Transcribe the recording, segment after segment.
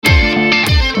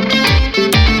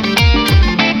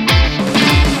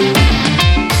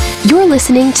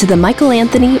listening to the Michael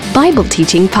Anthony Bible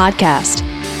Teaching Podcast.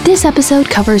 This episode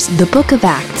covers the Book of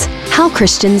Acts, How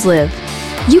Christians Live.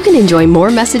 You can enjoy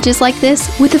more messages like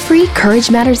this with the free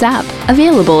Courage Matters app,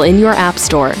 available in your app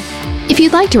store. If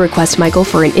you'd like to request Michael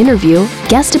for an interview,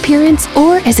 guest appearance,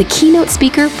 or as a keynote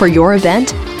speaker for your event,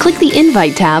 click the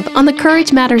Invite tab on the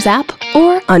Courage Matters app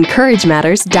or on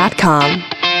CourageMatters.com.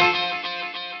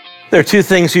 There are two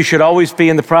things you should always be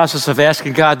in the process of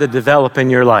asking God to develop in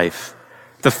your life.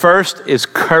 The first is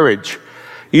courage.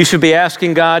 You should be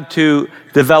asking God to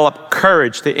develop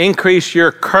courage, to increase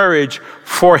your courage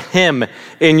for Him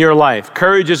in your life.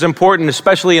 Courage is important,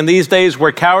 especially in these days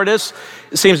where cowardice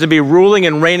seems to be ruling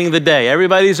and reigning the day.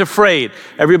 Everybody's afraid.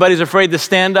 Everybody's afraid to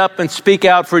stand up and speak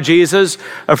out for Jesus,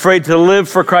 afraid to live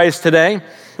for Christ today.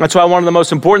 That's why one of the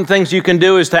most important things you can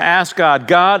do is to ask God,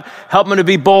 God, help me to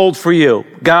be bold for you.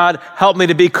 God, help me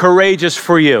to be courageous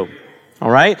for you. All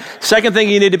right? Second thing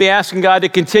you need to be asking God to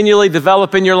continually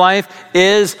develop in your life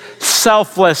is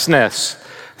selflessness.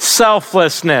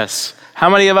 Selflessness. How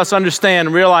many of us understand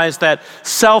and realize that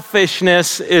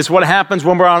selfishness is what happens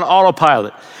when we're on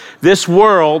autopilot? This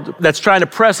world that's trying to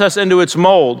press us into its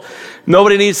mold,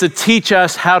 nobody needs to teach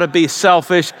us how to be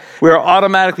selfish. We're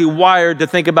automatically wired to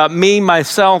think about me,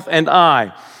 myself, and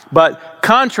I. But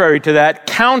contrary to that,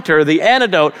 the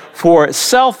antidote for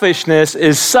selfishness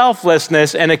is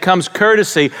selflessness, and it comes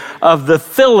courtesy of the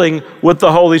filling with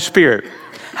the Holy Spirit.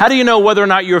 How do you know whether or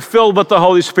not you're filled with the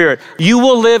Holy Spirit? You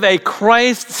will live a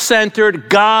Christ-centered,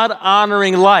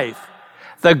 God-honoring life.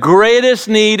 The greatest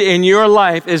need in your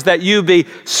life is that you be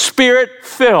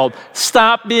Spirit-filled.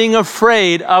 Stop being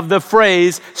afraid of the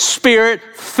phrase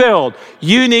Spirit-filled.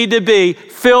 You need to be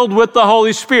filled with the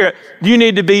Holy Spirit. You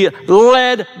need to be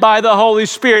led by the Holy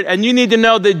Spirit. And you need to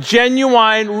know the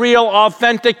genuine, real,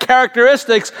 authentic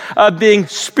characteristics of being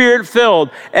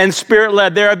Spirit-filled and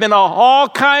Spirit-led. There have been all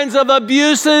kinds of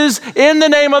abuses in the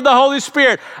name of the Holy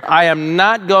Spirit. I am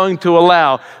not going to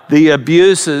allow the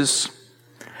abuses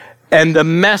and the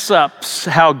mess-ups,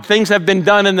 how things have been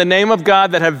done in the name of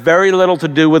God that have very little to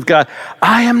do with God.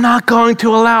 I am not going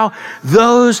to allow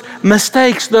those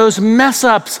mistakes, those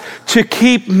mess-ups to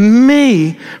keep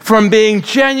me from being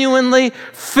genuinely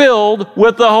filled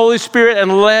with the Holy Spirit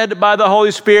and led by the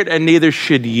Holy Spirit, and neither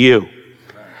should you.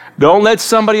 Don't let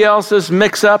somebody else's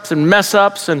mix-ups and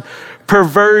mess-ups and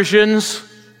perversions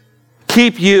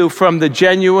keep you from the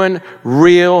genuine,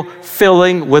 real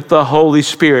filling with the Holy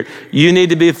Spirit. You need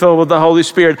to be filled with the Holy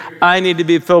Spirit. I need to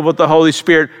be filled with the Holy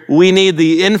Spirit. We need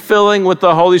the infilling with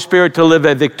the Holy Spirit to live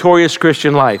a victorious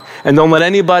Christian life. And don't let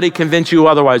anybody convince you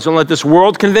otherwise. Don't let this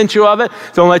world convince you of it.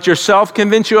 Don't let yourself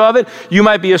convince you of it. You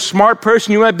might be a smart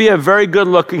person. You might be a very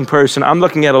good-looking person. I'm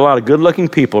looking at a lot of good-looking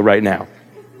people right now.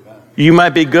 You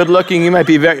might be good-looking. You might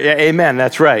be amen,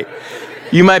 that's right.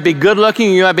 You might be good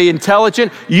looking, you might be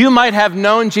intelligent, you might have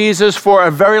known Jesus for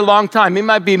a very long time. It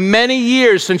might be many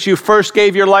years since you first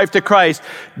gave your life to Christ.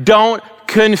 Don't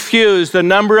confuse the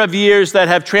number of years that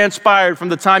have transpired from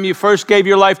the time you first gave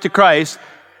your life to Christ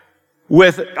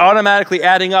with automatically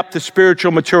adding up to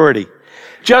spiritual maturity.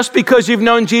 Just because you've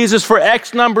known Jesus for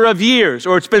X number of years,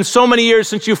 or it's been so many years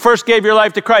since you first gave your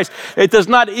life to Christ, it does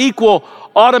not equal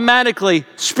automatically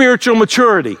spiritual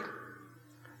maturity.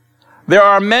 There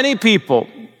are many people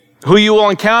who you will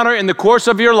encounter in the course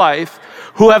of your life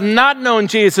who have not known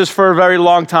Jesus for a very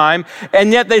long time,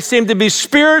 and yet they seem to be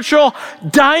spiritual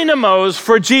dynamos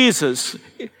for Jesus.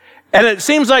 And it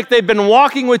seems like they've been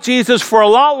walking with Jesus for a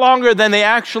lot longer than they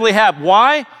actually have.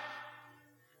 Why?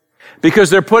 Because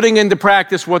they're putting into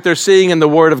practice what they're seeing in the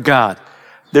Word of God.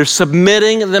 They're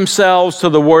submitting themselves to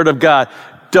the Word of God.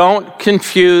 Don't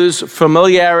confuse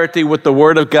familiarity with the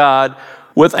Word of God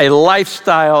with a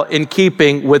lifestyle in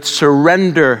keeping with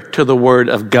surrender to the Word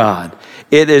of God.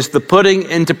 It is the putting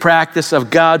into practice of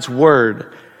God's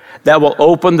Word that will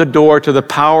open the door to the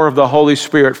power of the Holy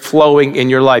Spirit flowing in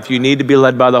your life. You need to be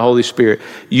led by the Holy Spirit.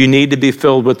 You need to be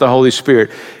filled with the Holy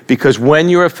Spirit, because when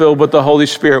you are filled with the Holy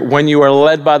Spirit, when you are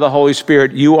led by the Holy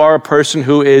Spirit, you are a person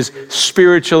who is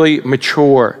spiritually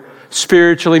mature.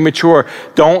 Spiritually mature.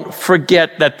 Don't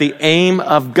forget that the aim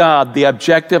of God, the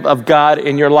objective of God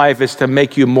in your life is to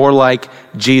make you more like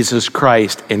Jesus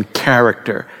Christ in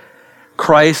character.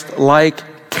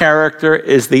 Christ-like character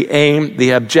is the aim,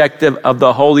 the objective of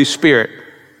the Holy Spirit.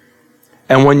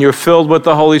 And when you're filled with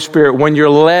the Holy Spirit, when you're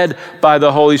led by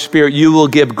the Holy Spirit, you will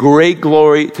give great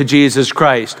glory to Jesus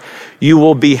Christ. You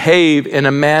will behave in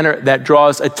a manner that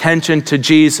draws attention to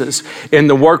Jesus in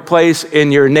the workplace,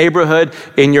 in your neighborhood,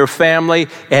 in your family,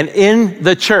 and in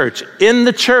the church. In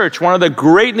the church, one of the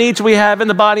great needs we have in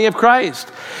the body of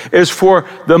Christ is for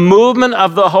the movement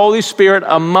of the Holy Spirit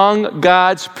among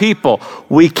God's people.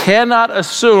 We cannot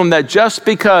assume that just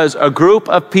because a group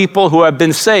of people who have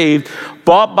been saved,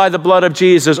 bought by the blood of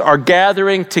Jesus, are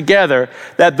gathering together,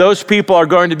 that those people are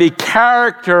going to be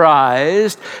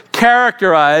characterized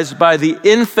by the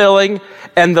infilling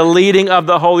and the leading of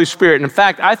the Holy Spirit. In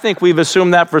fact, I think we've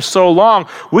assumed that for so long,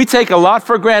 we take a lot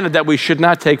for granted that we should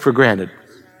not take for granted.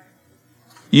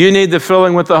 You need the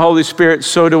filling with the Holy Spirit,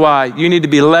 so do I. You need to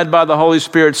be led by the Holy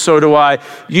Spirit, so do I.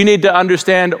 You need to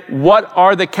understand what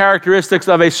are the characteristics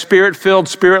of a Spirit-filled,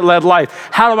 Spirit-led life.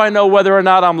 How do I know whether or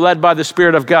not I'm led by the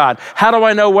Spirit of God? How do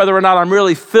I know whether or not I'm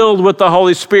really filled with the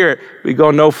Holy Spirit? We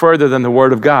go no further than the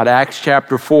Word of God. Acts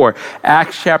chapter 4.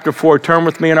 Acts chapter 4. Turn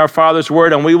with me in our Father's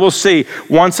Word, and we will see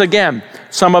once again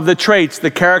some of the traits,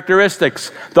 the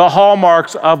characteristics, the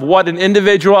hallmarks of what an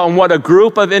individual and what a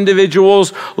group of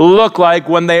individuals look like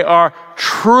when they are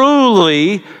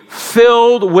truly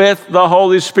filled with the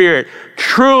Holy Spirit,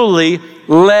 truly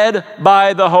led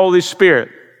by the Holy Spirit.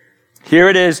 Here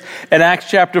it is in Acts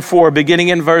chapter 4, beginning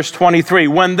in verse 23.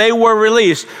 When they were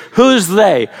released, who's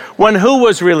they? When who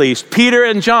was released? Peter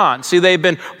and John. See, they've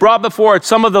been brought before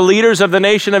some of the leaders of the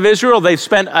nation of Israel. They've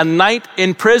spent a night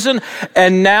in prison,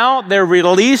 and now they're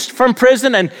released from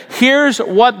prison, and here's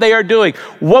what they are doing.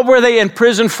 What were they in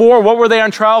prison for? What were they on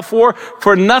trial for?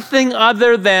 For nothing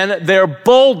other than their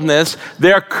boldness,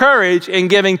 their courage in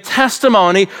giving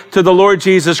testimony to the Lord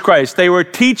Jesus Christ. They were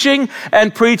teaching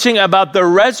and preaching about the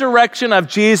resurrection of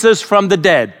Jesus from the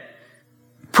dead.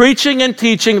 Preaching and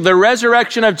teaching the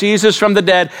resurrection of Jesus from the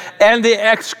dead and the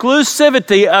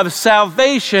exclusivity of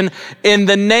salvation in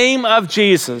the name of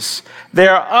Jesus. They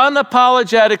are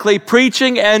unapologetically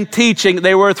preaching and teaching.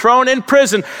 They were thrown in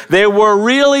prison. They were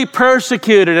really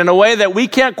persecuted in a way that we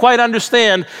can't quite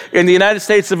understand in the United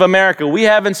States of America. We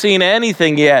haven't seen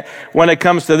anything yet when it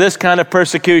comes to this kind of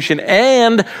persecution.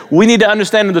 And we need to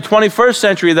understand in the 21st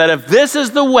century that if this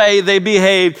is the way they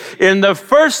behaved in the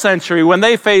first century when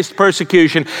they faced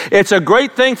persecution, it's a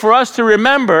great thing for us to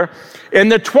remember in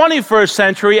the 21st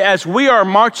century as we are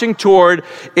marching toward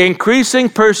increasing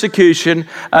persecution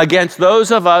against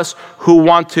those of us who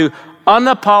want to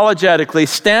unapologetically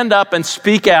stand up and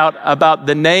speak out about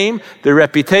the name, the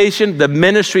reputation, the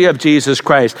ministry of Jesus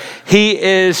Christ. He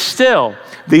is still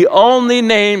the only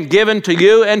name given to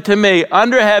you and to me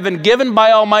under heaven, given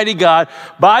by Almighty God,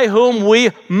 by whom we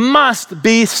must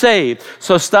be saved.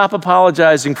 So stop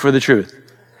apologizing for the truth.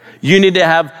 You need to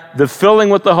have the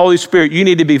filling with the Holy Spirit. You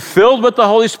need to be filled with the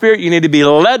Holy Spirit. You need to be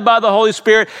led by the Holy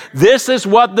Spirit. This is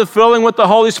what the filling with the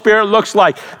Holy Spirit looks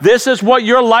like. This is what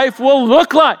your life will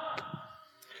look like.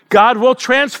 God will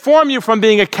transform you from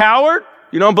being a coward.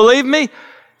 You don't believe me?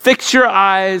 Fix your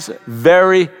eyes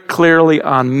very clearly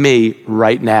on me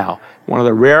right now. One of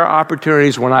the rare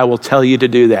opportunities when I will tell you to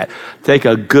do that. Take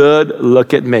a good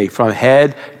look at me from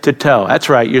head to toe. That's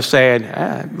right. You're saying,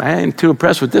 I ain't too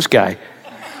impressed with this guy.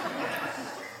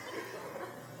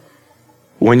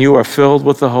 When you are filled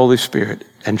with the Holy Spirit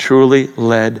and truly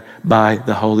led by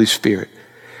the Holy Spirit,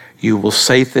 you will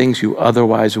say things you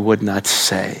otherwise would not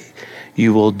say.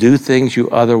 You will do things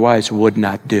you otherwise would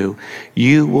not do.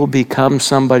 You will become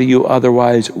somebody you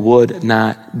otherwise would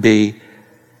not be.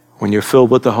 When you're filled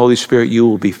with the Holy Spirit, you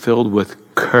will be filled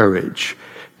with courage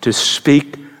to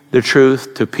speak the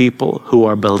truth to people who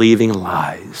are believing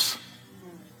lies.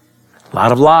 A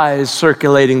lot of lies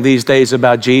circulating these days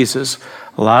about Jesus.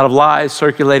 A lot of lies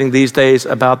circulating these days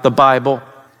about the Bible.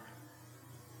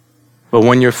 But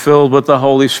when you're filled with the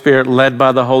Holy Spirit, led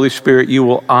by the Holy Spirit, you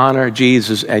will honor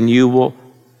Jesus and you will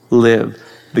live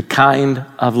the kind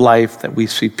of life that we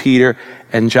see Peter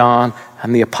and John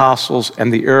and the apostles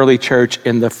and the early church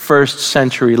in the first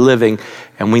century living.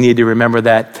 And we need to remember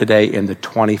that today in the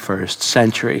 21st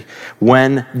century.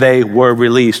 When they were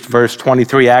released, verse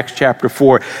 23, Acts chapter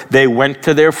 4, they went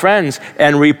to their friends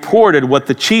and reported what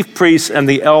the chief priests and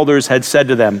the elders had said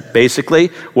to them. Basically,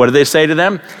 what did they say to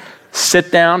them?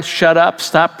 Sit down, shut up,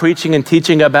 stop preaching and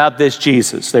teaching about this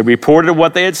Jesus. They reported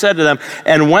what they had said to them.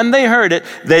 And when they heard it,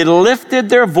 they lifted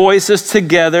their voices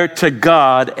together to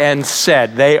God and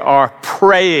said, they are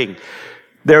praying.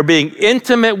 They're being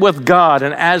intimate with God.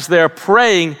 And as they're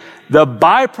praying, the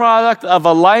byproduct of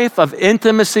a life of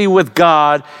intimacy with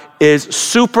God is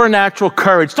supernatural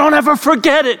courage. Don't ever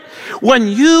forget it. When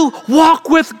you walk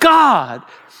with God,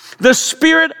 the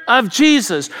Spirit of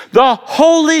Jesus, the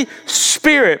Holy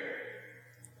Spirit,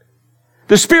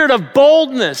 the spirit of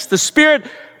boldness, the spirit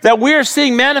that we are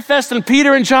seeing manifest in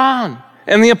Peter and John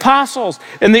and the apostles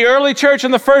in the early church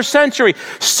in the first century,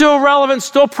 still relevant,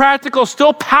 still practical,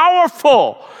 still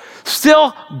powerful,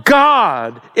 still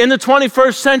God in the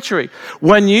 21st century.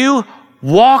 When you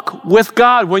walk with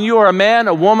God, when you are a man,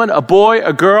 a woman, a boy,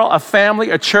 a girl, a family,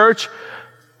 a church,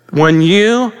 when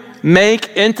you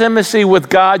make intimacy with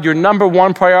God your number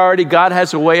one priority, God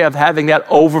has a way of having that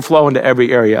overflow into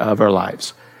every area of our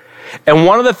lives. And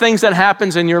one of the things that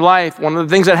happens in your life, one of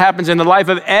the things that happens in the life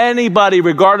of anybody,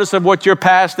 regardless of what your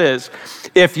past is,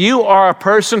 if you are a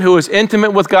person who is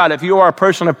intimate with God, if you are a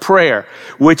person of prayer,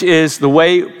 which is the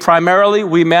way primarily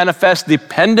we manifest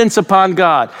dependence upon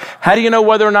God. How do you know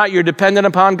whether or not you're dependent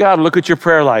upon God? Look at your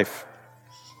prayer life.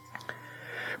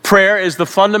 Prayer is the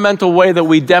fundamental way that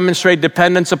we demonstrate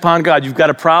dependence upon God. You've got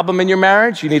a problem in your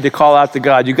marriage, you need to call out to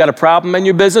God. You've got a problem in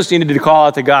your business, you need to call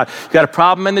out to God. You've got a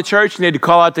problem in the church, you need to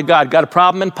call out to God. You've got a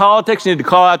problem in politics, you need to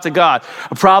call out to God.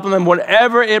 A problem in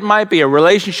whatever it might be, a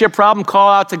relationship problem, call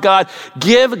out to God.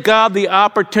 Give God the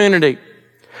opportunity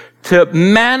to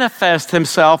manifest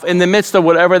himself in the midst of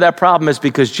whatever that problem is,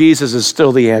 because Jesus is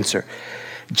still the answer.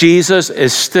 Jesus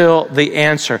is still the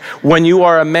answer. When you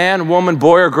are a man, woman,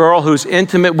 boy, or girl who's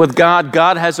intimate with God,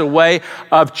 God has a way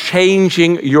of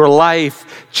changing your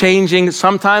life, changing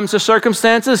sometimes the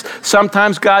circumstances.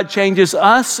 Sometimes God changes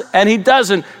us and he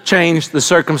doesn't change the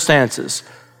circumstances.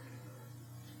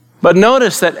 But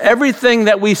notice that everything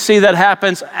that we see that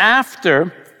happens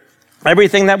after, verse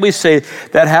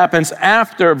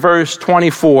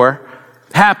 24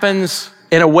 happens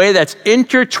in a way that's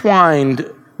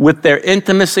intertwined with their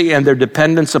intimacy and their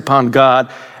dependence upon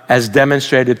God as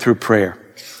demonstrated through prayer.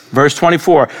 Verse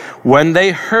 24, when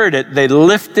they heard it, they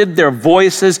lifted their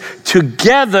voices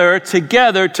together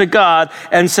to God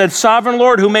and said, Sovereign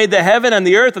Lord, who made the heaven and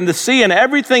the earth and the sea and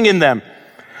everything in them,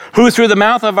 who through the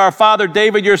mouth of our father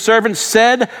David, your servant,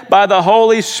 said by the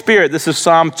Holy Spirit, this is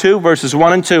Psalm 2, verses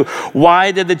 1 and 2,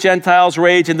 why did the Gentiles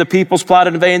rage and the peoples plot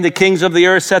in vain? The kings of the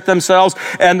earth set themselves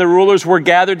and the rulers were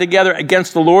gathered together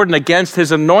against the Lord and against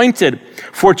his anointed.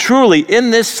 For truly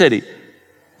in this city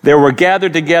there were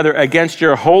gathered together against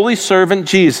your holy servant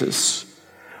Jesus,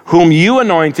 whom you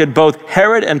anointed, both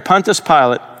Herod and Pontius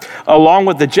Pilate, along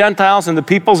with the Gentiles and the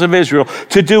peoples of Israel,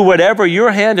 to do whatever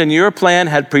your hand and your plan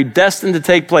had predestined to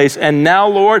take place. And now,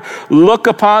 Lord, look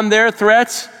upon their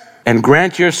threats and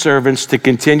grant your servants to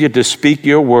continue to speak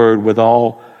your word with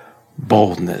all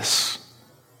boldness.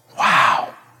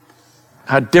 Wow.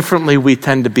 How differently we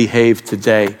tend to behave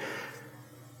today,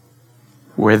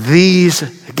 where these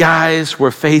guys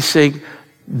were facing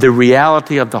the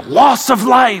reality of the loss of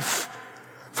life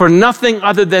for nothing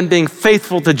other than being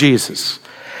faithful to Jesus.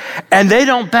 And they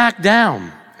don't back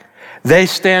down. They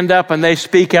stand up and they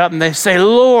speak out and they say,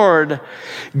 Lord,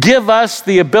 give us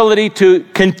the ability to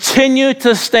continue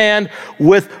to stand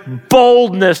with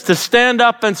boldness, to stand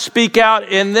up and speak out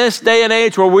in this day and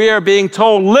age where we are being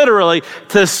told literally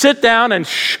to sit down and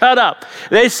shut up.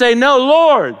 They say, no,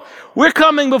 Lord, we're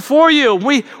coming before you.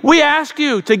 We ask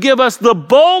you to give us the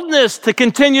boldness to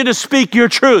continue to speak your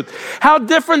truth. How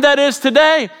different that is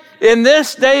today in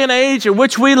this day and age in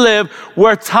which we live,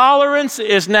 where tolerance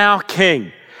is now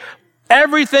king.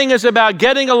 Everything is about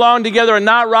getting along together and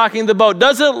not rocking the boat.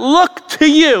 Does it look to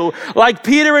you like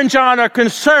Peter and John are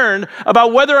concerned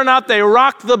about whether or not they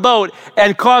rock the boat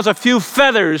and cause a few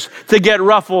feathers to get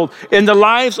ruffled in the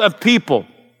lives of people?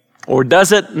 Or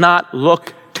does it not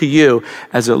look to you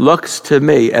as it looks to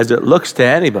me, as it looks to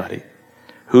anybody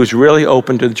who's really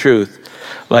open to the truth,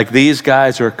 like these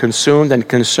guys are consumed and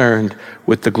concerned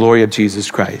with the glory of Jesus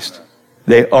Christ?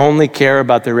 They only care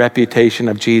about the reputation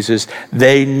of Jesus.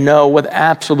 They know with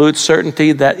absolute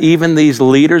certainty that even these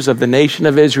leaders of the nation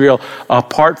of Israel,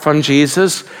 apart from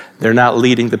Jesus, they're not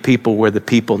leading the people where the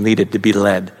people needed to be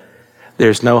led.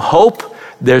 There's no hope.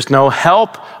 There's no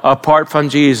help apart from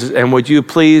Jesus. And would you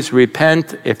please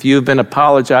repent if you've been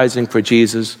apologizing for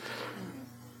Jesus?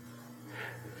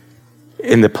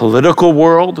 In the political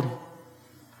world,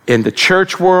 in the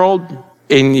church world,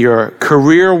 in your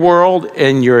career world,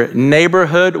 in your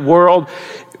neighborhood world,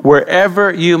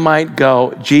 wherever you might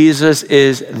go, Jesus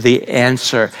is the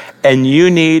answer. And you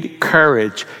need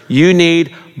courage. You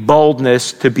need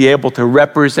boldness to be able to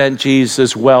represent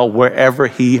Jesus well wherever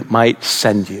he might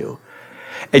send you.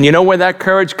 And you know where that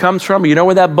courage comes from? You know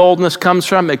where that boldness comes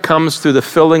from? It comes through the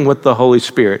filling with the Holy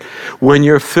Spirit. When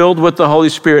you're filled with the Holy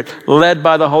Spirit, led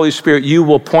by the Holy Spirit, you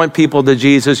will point people to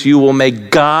Jesus. You will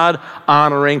make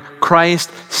God-honoring,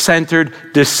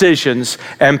 Christ-centered decisions,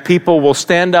 and people will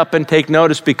stand up and take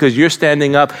notice because you're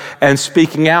standing up and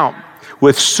speaking out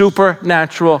with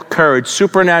supernatural courage,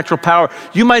 supernatural power.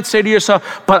 You might say to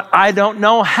yourself, but I don't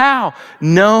know how.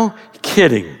 No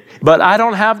kidding. But I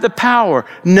don't have the power.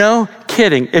 No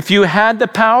kidding. If you had the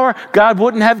power, God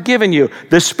wouldn't have given you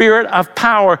the Spirit of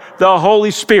power, the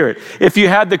Holy Spirit. If you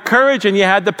had the courage and you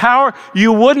had the power,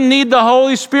 you wouldn't need the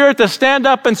Holy Spirit to stand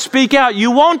up and speak out.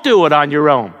 You won't do it on your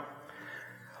own.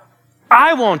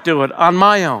 I won't do it on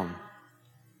my own.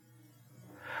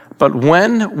 But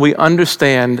when we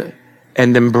understand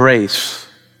and embrace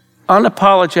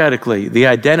unapologetically the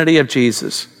identity of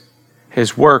Jesus,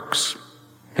 his works,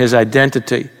 his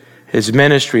identity, his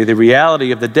ministry, the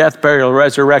reality of the death, burial,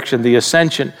 resurrection, the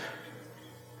ascension.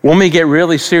 When we get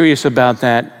really serious about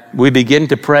that, we begin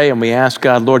to pray and we ask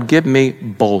God, Lord, give me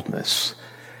boldness.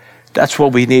 That's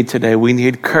what we need today. We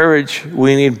need courage.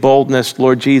 We need boldness.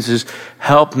 Lord Jesus,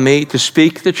 help me to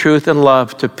speak the truth in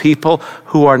love to people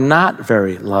who are not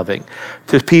very loving,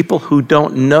 to people who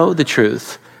don't know the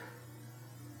truth.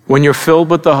 When you're filled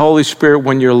with the Holy Spirit,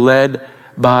 when you're led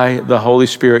by the Holy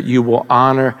Spirit, you will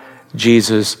honor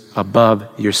Jesus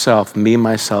above yourself, me,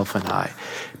 myself, and I.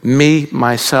 Me,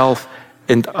 myself,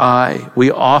 and I.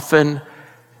 We often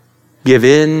give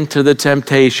in to the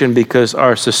temptation because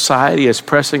our society is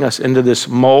pressing us into this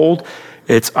mold.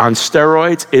 It's on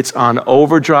steroids. It's on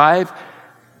overdrive.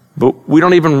 But we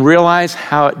don't even realize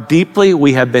how deeply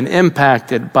we have been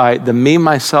impacted by the me,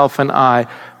 myself, and I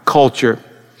culture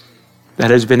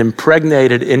that has been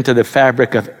impregnated into the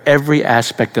fabric of every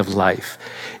aspect of life.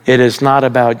 It is not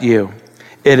about you.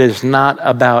 It is not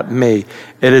about me.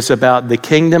 It is about the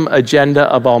kingdom agenda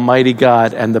of Almighty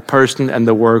God and the person and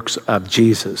the works of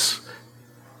Jesus.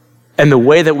 And the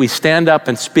way that we stand up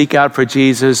and speak out for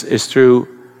Jesus is through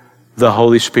the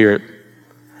Holy Spirit.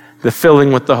 The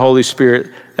filling with the Holy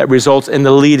Spirit that results in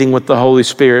the leading with the Holy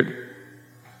Spirit.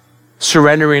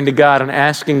 Surrendering to God and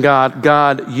asking God,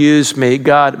 God, use me.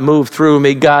 God, move through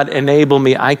me. God, enable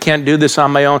me. I can't do this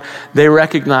on my own. They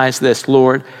recognize this.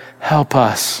 Lord, help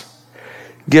us.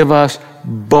 Give us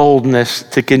boldness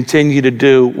to continue to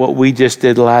do what we just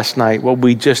did last night, what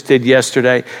we just did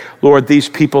yesterday. Lord, these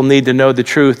people need to know the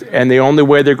truth, and the only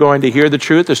way they're going to hear the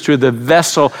truth is through the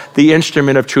vessel, the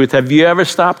instrument of truth. Have you ever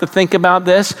stopped to think about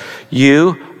this?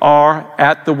 You are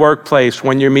at the workplace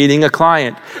when you're meeting a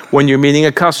client, when you're meeting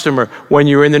a customer, when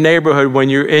you're in the neighborhood, when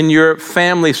you're in your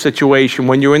family situation,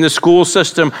 when you're in the school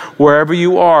system, wherever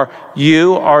you are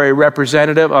a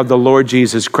representative of the Lord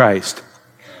Jesus Christ.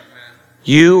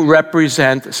 You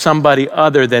represent somebody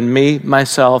other than me,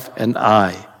 myself, and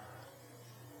I.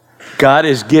 God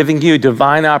is giving you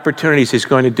divine opportunities. He's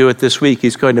going to do it this week.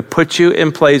 He's going to put you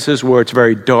in places where it's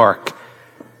very dark,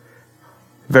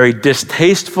 very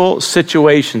distasteful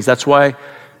situations. That's why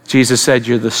Jesus said,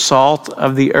 you're the salt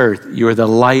of the earth. You're the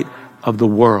light of the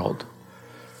world.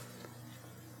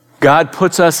 God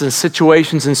puts us in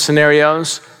situations and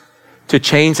scenarios to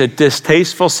change a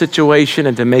distasteful situation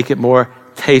and to make it more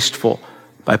tasteful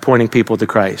by pointing people to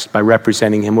Christ, by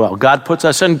representing him well. God puts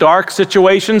us in dark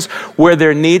situations where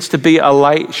there needs to be a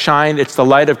light shine. It's the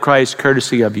light of Christ,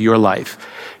 courtesy of your life.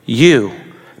 You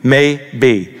may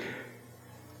be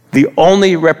the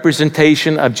only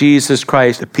representation of Jesus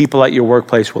Christ that people at your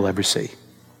workplace will ever see.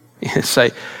 You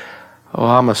say, oh,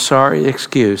 I'm a sorry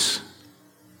excuse.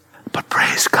 But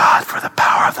praise God for the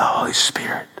power of the Holy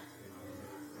Spirit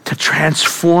to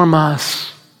transform us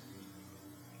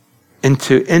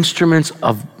into instruments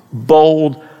of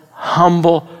bold,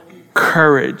 humble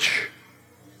courage,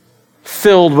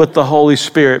 filled with the Holy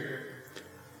Spirit,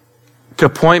 to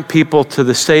point people to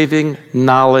the saving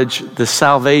knowledge, the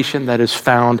salvation that is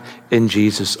found in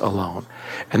Jesus alone.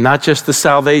 And not just the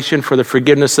salvation for the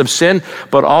forgiveness of sin,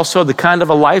 but also the kind of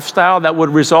a lifestyle that would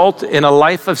result in a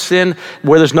life of sin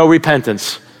where there's no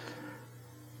repentance.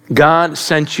 God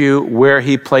sent you where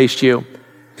he placed you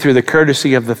through the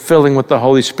courtesy of the filling with the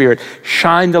Holy Spirit.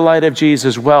 Shine the light of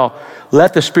Jesus well.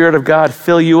 Let the Spirit of God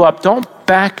fill you up. Don't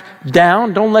back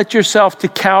down. Don't let yourself to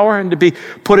cower and to be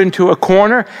put into a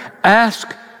corner.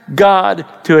 Ask God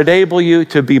to enable you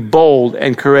to be bold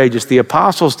and courageous. The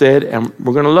apostles did, and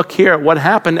we're going to look here at what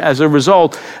happened as a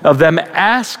result of them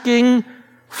asking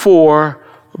for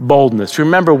boldness.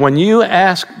 Remember, when you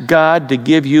ask God to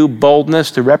give you boldness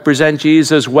to represent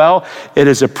Jesus well, it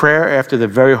is a prayer after the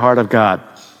very heart of God.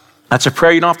 That's a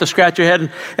prayer you don't have to scratch your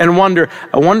head and wonder,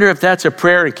 I wonder if that's a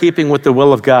prayer in keeping with the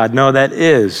will of God. No, that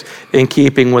is in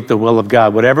keeping with the will of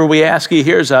God. Whatever we ask, he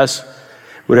hears us.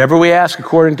 Whatever we ask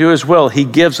according to his will, he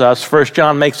gives us. 1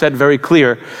 John makes that very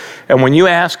clear. And when you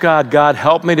ask God, God,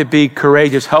 help me to be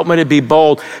courageous, help me to be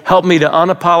bold, help me to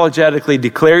unapologetically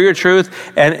declare your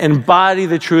truth and embody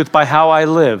the truth by how I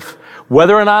live.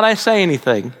 Whether or not I say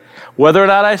anything, Whether or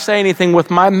not I say anything with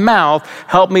my mouth,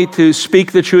 help me to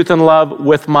speak the truth in love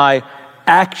with my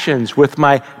actions, with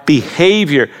my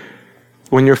behavior.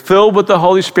 When you're filled with the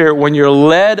Holy Spirit, when you're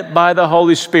led by the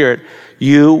Holy Spirit,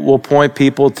 you will point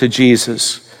people to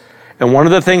Jesus. And one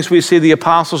of the things we see the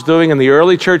apostles doing and the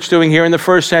early church doing here in the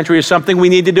first century is something we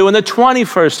need to do in the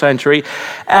 21st century,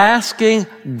 asking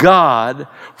God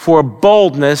for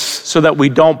boldness so that we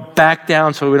don't back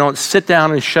down, so we don't sit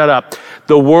down and shut up.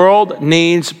 The world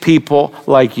needs people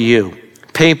like you,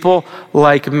 people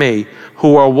like me,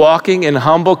 who are walking in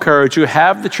humble courage, who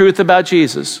have the truth about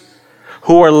Jesus,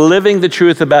 who are living the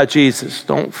truth about Jesus.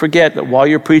 Don't forget that while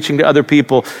you're preaching to other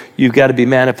people, you've got to be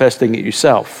manifesting it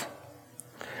yourself.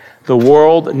 The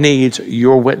world needs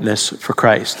your witness for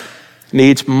Christ,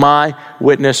 needs my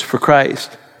witness for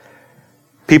Christ.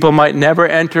 People might never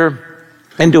enter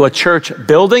into a church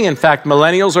building. In fact,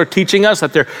 millennials are teaching us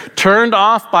that they're turned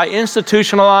off by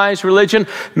institutionalized religion.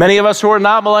 Many of us who are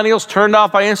not millennials turned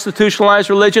off by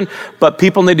institutionalized religion, but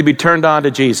people need to be turned on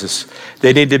to Jesus.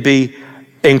 They need to be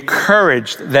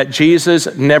encouraged that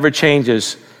Jesus never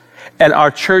changes. And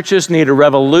our churches need a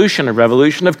revolution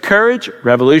of courage,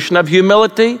 revolution of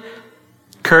humility,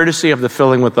 courtesy of the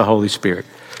filling with the Holy Spirit.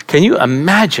 Can you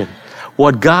imagine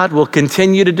what God will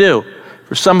continue to do?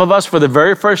 For some of us, for the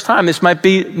very first time, this might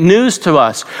be news to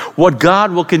us. What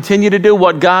God will continue to do,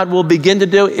 what God will begin to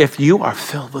do if you are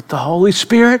filled with the Holy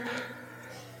Spirit,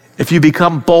 if you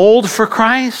become bold for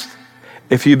Christ,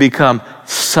 if you become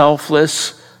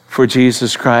selfless for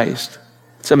Jesus Christ.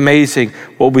 It's amazing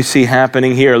what we see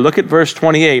happening here. Look at verse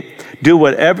 28.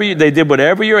 They did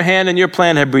whatever your hand and your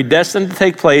plan had predestined to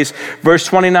take place. Verse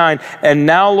 29, and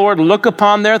now, Lord, look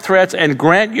upon their threats and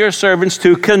grant your servants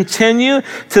to continue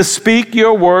to speak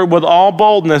your word with all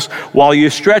boldness while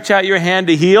you stretch out your hand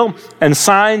to heal, and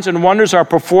signs and wonders are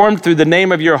performed through the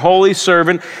name of your holy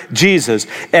servant, Jesus.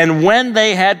 And when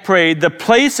they had prayed, the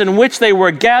place in which they were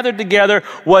gathered together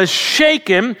was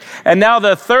shaken. And now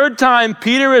the third time,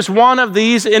 Peter is one of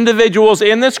these individuals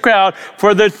in this crowd.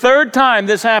 For the third time,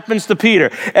 this happens to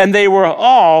Peter. And they were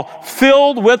all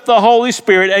filled with the Holy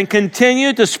Spirit and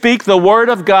continued to speak the word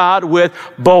of God with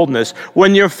boldness.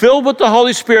 When you're filled with the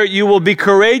Holy Spirit, you will be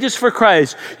courageous for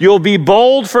Christ. You'll be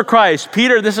bold for Christ.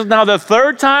 Peter, this is now the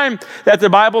third time that the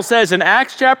Bible says in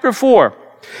Acts chapter 4,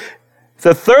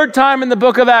 the third time in the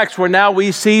book of Acts where now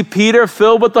we see Peter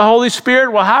filled with the Holy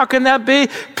Spirit. Well, how can that be?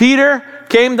 Peter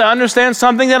came to understand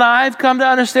something that I've come to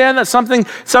understand, that's something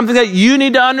that you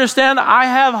need to understand. I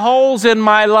have holes in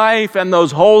my life, and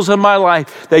those holes in my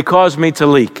life, they cause me to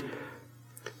leak.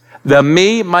 The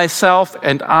me, myself,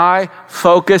 and I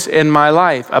focus in my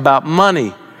life about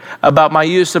money, about my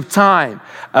use of time,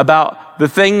 about the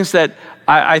things that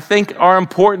I think are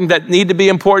important, that need to be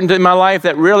important in my life,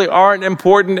 that really aren't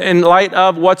important in light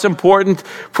of what's important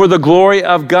for the glory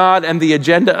of God and the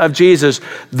agenda of Jesus.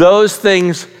 Those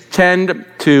things tend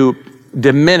to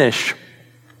diminish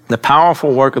the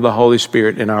powerful work of the Holy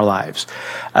Spirit in our lives.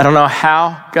 I don't know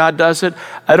how God does it.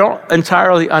 I don't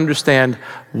entirely understand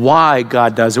why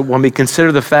God does it when we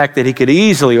consider the fact that he could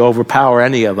easily overpower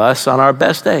any of us on our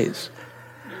best days.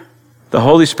 The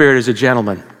Holy Spirit is a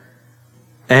gentleman,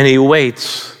 and he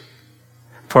waits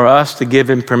for us to give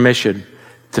him permission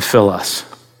to fill us.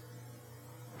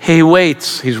 He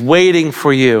waits. He's waiting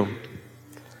for you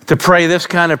to pray this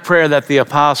kind of prayer that the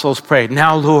apostles prayed.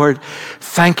 Now, Lord,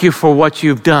 thank you for what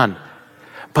you've done.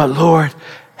 But Lord,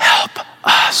 help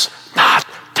us not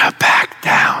to back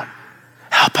down.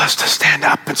 Help us to stand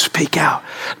up and speak out.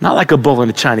 Not like a bull in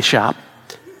a china shop.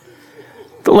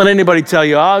 Don't let anybody tell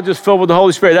you, I'll just fill with the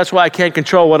Holy Spirit. That's why I can't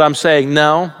control what I'm saying.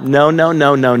 No.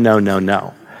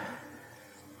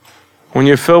 When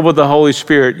you're filled with the Holy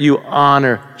Spirit, you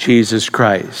honor Jesus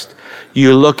Christ.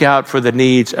 You look out for the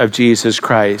needs of Jesus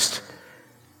Christ.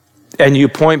 And you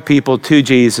point people to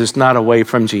Jesus, not away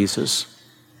from Jesus.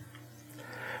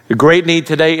 The great need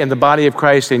today in the body of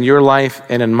Christ, in your life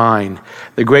and in mine,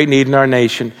 the great need in our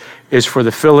nation is for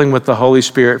the filling with the Holy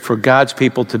Spirit, for God's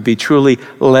people to be truly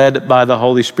led by the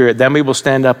Holy Spirit. Then we will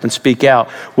stand up and speak out.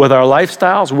 With our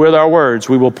lifestyles, with our words,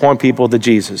 we will point people to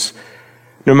Jesus.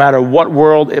 No matter what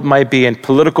world it might be, in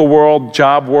political world,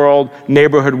 job world,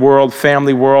 neighborhood world,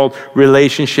 family world,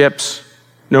 relationships,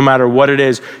 no matter what it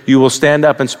is, you will stand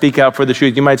up and speak out for the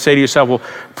truth. You might say to yourself, well,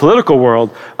 political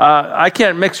world, I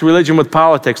can't mix religion with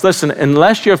politics. Listen,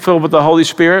 unless you're filled with the Holy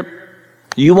Spirit,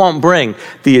 you won't bring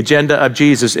the agenda of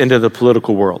Jesus into the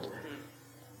political world.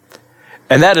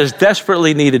 And that is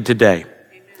desperately needed today.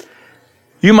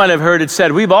 You might have heard it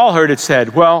said, we've all heard it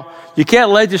said, well, you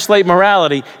can't legislate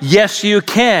morality. Yes, you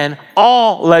can.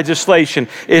 All legislation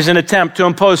is an attempt to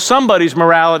impose somebody's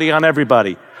morality on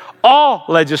everybody. all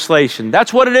legislation.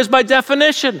 That's what it is by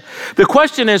definition. The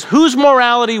question is, whose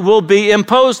morality will be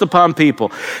imposed upon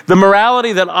people? The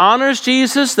morality that honors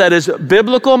Jesus, that is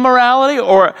biblical morality,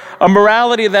 or a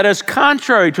morality that is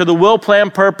contrary to the will,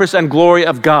 plan, purpose, and glory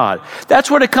of God?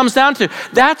 That's what it comes down to.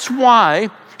 That's why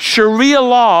Sharia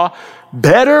law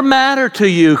better matter to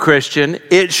you, Christian.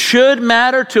 It should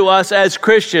matter to us as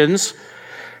Christians,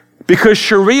 because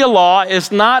Sharia law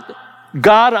is not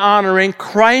God-honoring,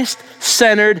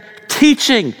 Christ-centered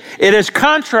teaching. It is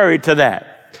contrary to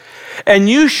that. And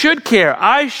you should care,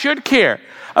 I should care,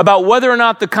 about whether or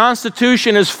not the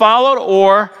Constitution is followed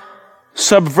or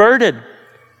subverted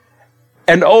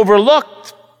and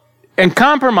overlooked and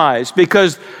compromised,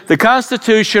 because the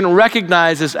Constitution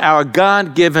recognizes our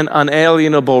God-given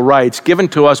unalienable rights given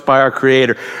to us by our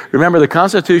Creator. Remember, the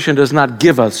Constitution does not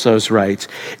give us those rights.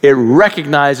 It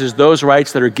recognizes those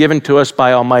rights that are given to us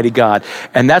by Almighty God.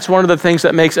 And that's one of the things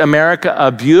that makes America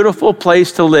a beautiful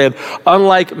place to live.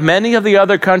 Unlike many of the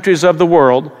other countries of the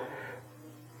world,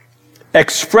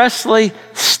 expressly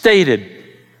stated.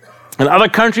 And other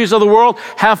countries of the world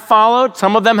have followed,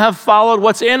 some of them have followed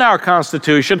what's in our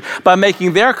Constitution by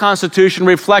making their Constitution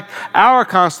reflect our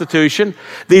Constitution,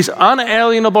 these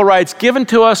unalienable rights given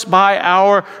to us by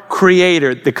our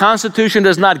Creator. The Constitution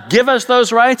does not give us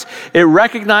those rights. It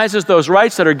recognizes those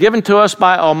rights that are given to us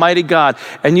by Almighty God.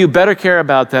 And you better care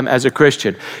about them as a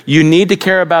Christian. You need to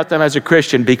care about them as a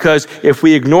Christian, because if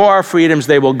we ignore our freedoms,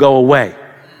 they will go away.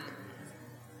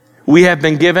 We have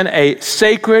been given a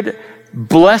sacred,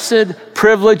 blessed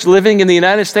privilege living in the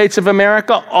United States of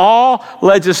America. All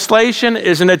legislation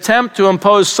is an attempt to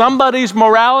impose somebody's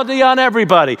morality on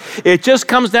everybody. It just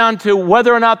comes down to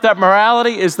whether or not that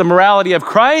morality is the morality of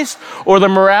Christ or the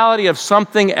morality of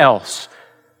something else,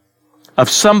 of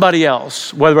somebody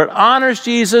else, whether it honors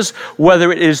Jesus,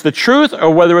 whether it is the truth, or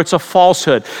whether it's a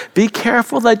falsehood. Be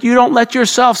careful that you don't let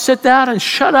yourself sit down and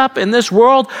shut up in this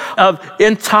world of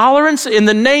intolerance in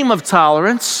the name of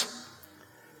tolerance.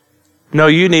 No,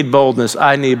 you need boldness.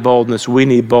 I need boldness. We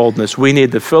need boldness. We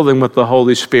need the filling with the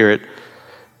Holy Spirit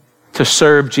to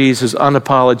serve Jesus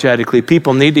unapologetically.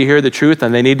 People need to hear the truth,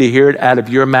 and they need to hear it out of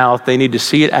your mouth. They need to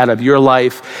see it out of your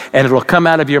life, and it'll come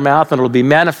out of your mouth, and it'll be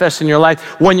manifest in your life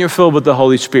when you're filled with the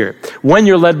Holy Spirit. When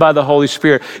you're led by the Holy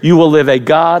Spirit, you will live a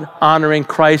God-honoring,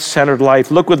 Christ-centered life.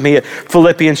 Look with me at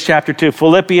Philippians chapter 2.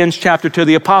 Philippians chapter 2,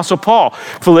 the Apostle Paul.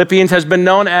 Philippians has been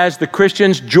known as the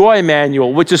Christian's joy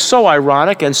manual, which is so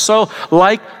ironic and so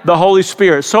like the Holy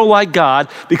Spirit, so like God,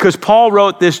 because Paul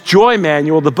wrote this joy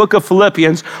manual, the book of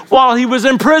Philippians, while he was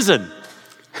in prison.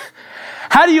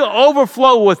 How do you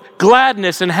overflow with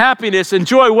gladness and happiness and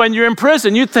joy when you're in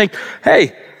prison? You think,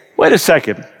 hey, wait a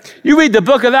second. You read the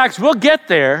book of Acts, we'll get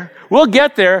there.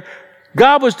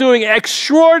 God was doing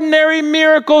extraordinary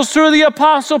miracles through the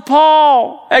Apostle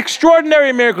Paul.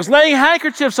 Extraordinary miracles, laying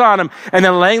handkerchiefs on them, and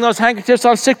then laying those handkerchiefs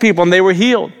on sick people, and they were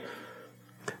healed.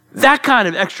 That kind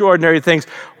of extraordinary things.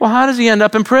 Well, how does he end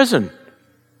up in prison?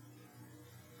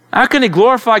 How can he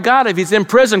glorify God if he's in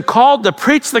prison, called to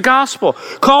preach the gospel,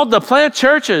 called to plant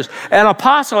churches, an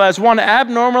apostle as one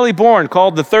abnormally born,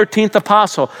 called the 13th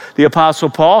apostle, the Apostle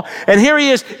Paul. And here he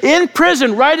is in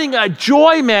prison writing a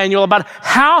joy manual about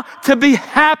how to be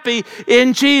happy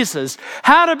in Jesus.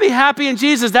 How to be happy in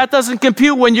Jesus, that doesn't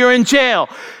compute when you're in jail.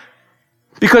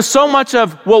 Because so much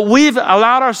of what we've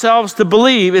allowed ourselves to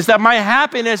believe is that my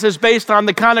happiness is based on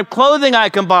the kind of clothing I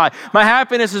can buy. My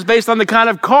happiness is based on the kind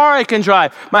of car I can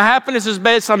drive. My happiness is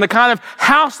based on the kind of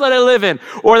house that I live in,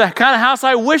 or the kind of house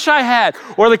I wish I had,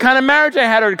 or the kind of marriage I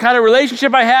had, or the kind of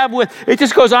relationship I have with. It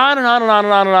just goes on and on and on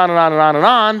and on and on and on and on and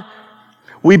on.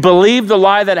 We believe the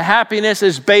lie that happiness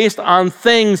is based on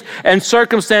things and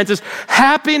circumstances.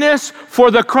 Happiness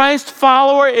for the Christ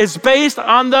follower is based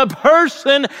on the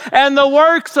person and the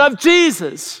works of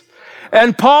Jesus.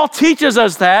 And Paul teaches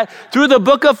us that through the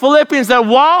book of Philippians, that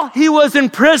while he was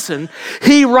in prison,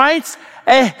 he writes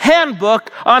a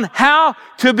handbook on how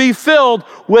to be filled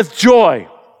with joy.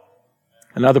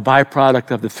 Another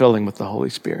byproduct of the filling with the Holy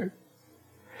Spirit.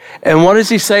 And what does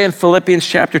he say in Philippians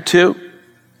chapter 2?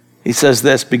 He says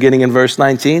this, beginning in verse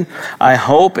 19, I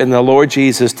hope in the Lord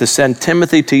Jesus to send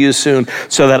Timothy to you soon,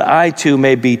 so that I too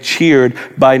may be cheered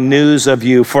by news of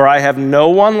you. For I have no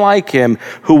one like him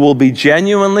who will be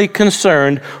genuinely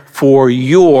concerned for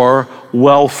your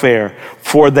welfare.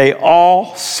 For they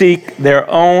all seek their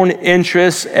own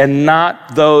interests and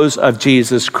not those of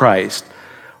Jesus Christ.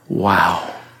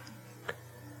 Wow.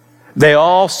 They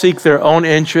all seek their own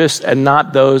interests and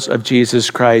not those of Jesus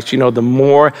Christ. You know, the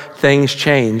more things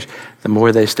change, the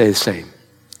more they stay the same.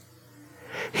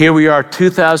 Here we are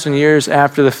 2,000 years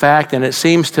after the fact, and it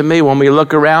seems to me when we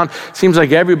look around, it seems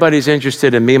like everybody's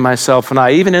interested in me, myself, and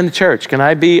I, even in the church. Can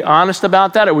I be honest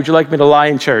about that, or would you like me to lie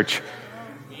in church?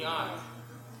 Be honest.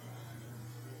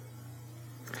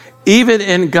 Even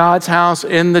in God's house,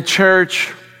 in the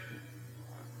church,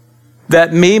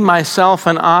 that me, myself,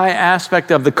 and I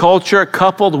aspect of the culture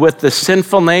coupled with the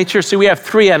sinful nature. See, we have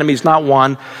three enemies, not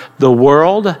one: the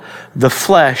world, the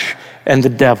flesh, and the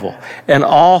devil. And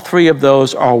all three of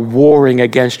those are warring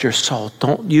against your soul.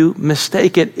 Don't you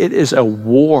mistake it. It is a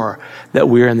war that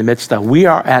we're in the midst of. We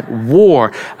are at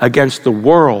war against the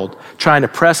world, trying to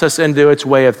press us into its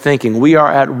way of thinking. We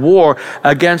are at war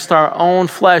against our own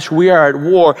flesh. We are at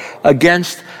war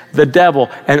against the devil.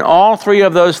 And all three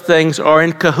of those things are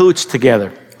in cahoots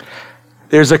together.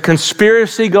 There's a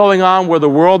conspiracy going on where the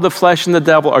world, the flesh, and the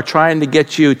devil are trying to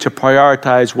get you to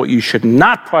prioritize what you should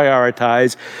not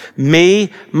prioritize: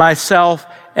 me, myself,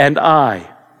 and I.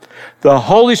 The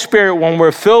Holy Spirit, when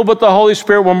we're filled with the Holy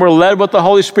Spirit, when we're led with the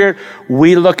Holy Spirit,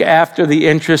 we look after the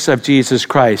interests of Jesus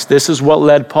Christ. This is what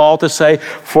led Paul to say,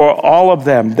 for all of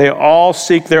them, they all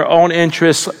seek their own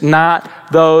interests, not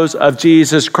those of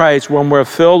Jesus Christ. When we're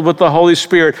filled with the Holy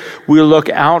Spirit, we look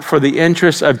out for the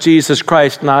interests of Jesus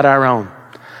Christ, not our own.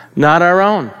 Not our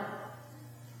own.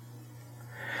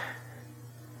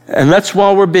 And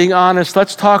while we're being honest,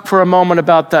 let's talk for a moment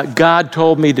about that God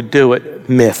told me to do it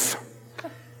myth.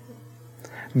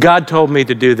 God told me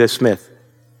to do this myth.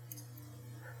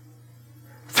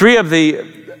 Three of the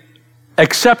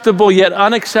acceptable yet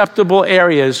unacceptable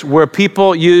areas where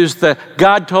people use the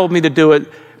God told me to do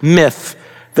it myth,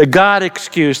 the God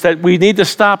excuse that we need to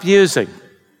stop using.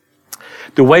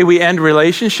 The way we end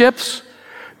relationships,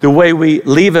 the way we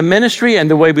leave a ministry, and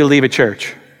the way we leave a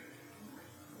church.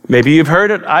 Maybe you've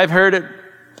heard it, I've heard it.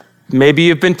 Maybe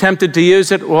you've been tempted to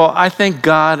use it. Well, I think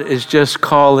God is just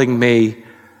calling me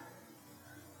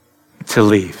to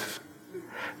leave.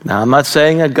 Now, I'm not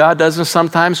saying that God doesn't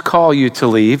sometimes call you to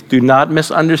leave. Do not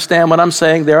misunderstand what I'm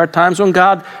saying. There are times when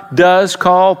God does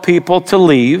call people to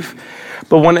leave.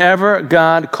 But whenever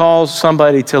God calls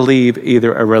somebody to leave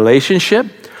either a relationship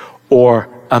or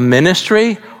a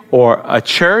ministry or a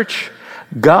church,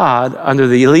 God, under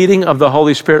the leading of the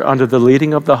Holy Spirit,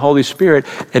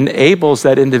 enables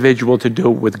that individual to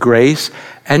do it with grace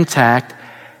and tact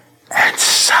and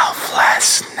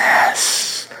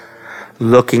selflessness,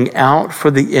 looking out for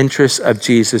the interests of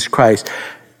Jesus Christ.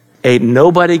 Ain't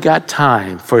nobody got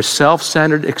time for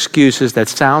self-centered excuses that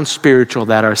sound spiritual,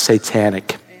 that are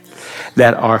satanic,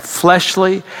 that are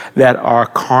fleshly, that are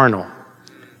carnal.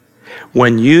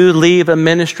 When you leave a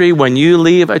ministry, when you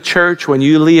leave a church, when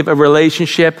you leave a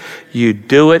relationship, you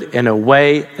do it in a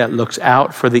way that looks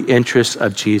out for the interests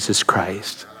of Jesus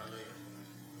Christ.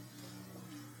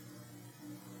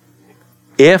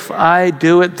 If I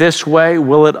do it this way,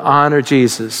 will it honor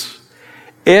Jesus?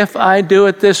 If I do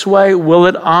it this way, will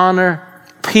it honor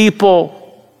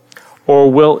people? Or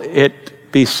will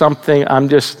it be something I'm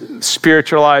just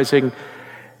spiritualizing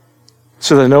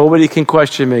so that nobody can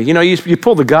question me? You know, you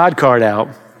pull the God card out.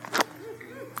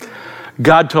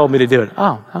 God told me to do it.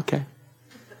 Oh, okay.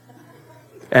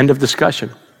 End of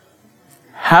discussion.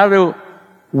 How do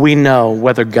we know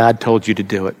whether God told you to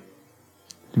do it?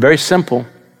 Very simple.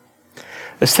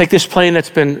 Let's take this plane that's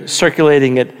been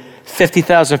circulating at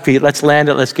 50,000 feet. Let's land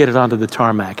it. Let's get it onto the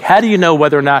tarmac. How do you know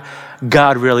whether or not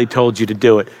God really told you to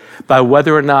do it? By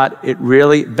whether or not it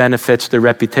really benefits the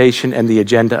reputation and the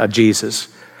agenda of Jesus.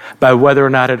 By whether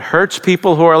or not it hurts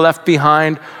people who are left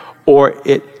behind, or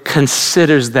it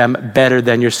considers them better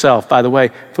than yourself. By the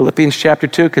way, Philippians chapter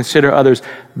 2, consider others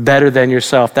better than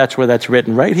yourself. That's where that's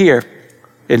written, right here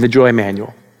in the Joy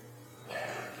Manual.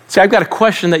 See, I've got a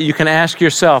question that you can ask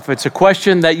yourself. It's a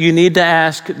question that you need to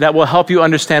ask that will help you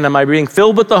understand, am I being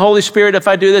filled with the Holy Spirit if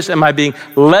I do this? Am I being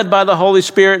led by the Holy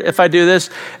Spirit if I do this?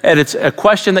 And it's a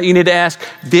question that you need to ask,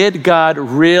 did God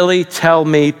really tell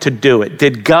me to do it?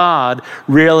 Did God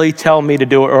really tell me to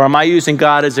do it? Or am I using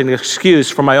God as an excuse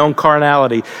for my own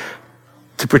carnality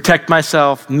to protect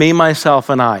myself, me, myself,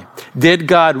 and I? Did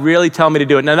God really tell me to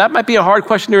do it? Now, that might be a hard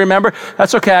question to remember.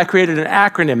 That's okay. I created an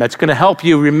acronym that's going to help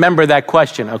you remember that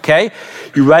question, okay?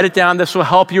 You write it down. This will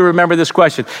help you remember this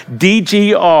question.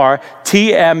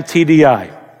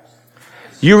 DGR-TM-TDI.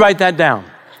 You write that down.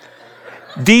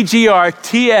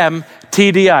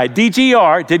 DGR-TM-TDI.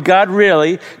 DGR, did God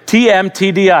really?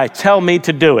 TM-TDI, tell me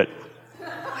to do it.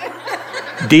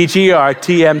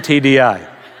 DGR-TM-TDI.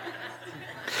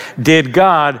 Did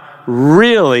God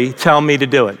really tell me to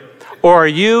do it? Or are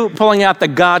you pulling out the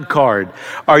God card?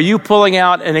 Are you pulling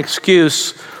out an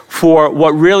excuse for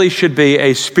what really should be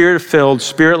a Spirit-filled,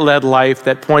 Spirit-led life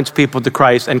that points people to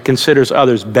Christ and considers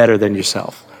others better than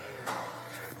yourself.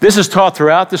 This is taught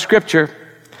throughout the Scripture.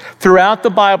 Throughout the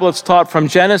Bible, it's taught from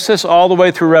Genesis all the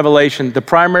way through Revelation. The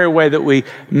primary way that we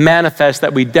manifest,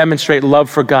 that we demonstrate love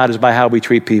for God is by how we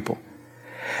treat people.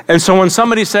 And so when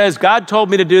somebody says, God told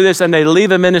me to do this, and they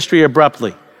leave a ministry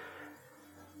abruptly,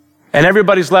 and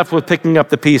everybody's left with picking up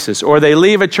the pieces, or they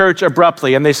leave a church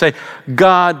abruptly and they say,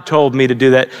 God told me to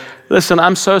do that. Listen,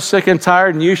 I'm so sick and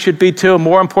tired, and you should be too.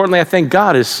 More importantly, I think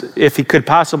God is, if he could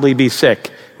possibly be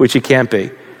sick, which he can't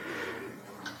be.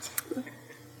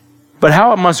 But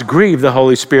how it must grieve the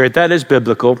Holy Spirit, that is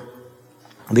biblical.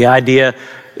 The idea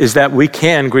is that we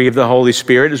can grieve the Holy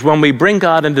Spirit is when we bring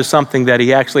God into something that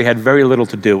he actually had very little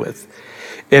to do with.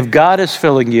 If God is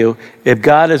filling you, if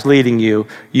God is leading you,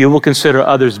 you will consider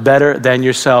others better than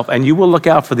yourself, and you will look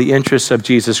out for the interests of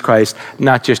Jesus Christ,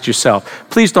 not just yourself.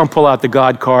 Please don't pull out the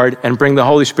God card and bring the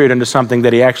Holy Spirit into something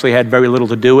that he actually had very little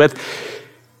to do with.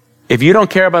 If you don't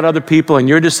care about other people and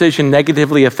your decision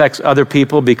negatively affects other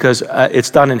people because it's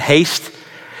done in haste,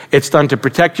 it's done to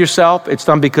protect yourself, it's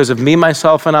done because of me,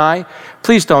 myself, and I,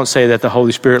 please don't say that the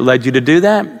Holy Spirit led you to do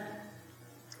that.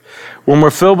 When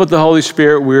we're filled with the Holy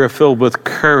Spirit, we are filled with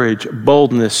courage,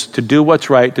 boldness to do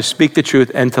what's right, to speak the truth,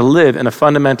 and to live in a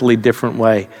fundamentally different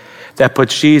way that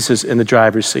puts Jesus in the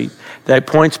driver's seat, that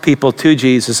points people to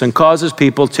Jesus and causes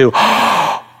people to,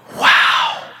 oh,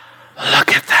 wow,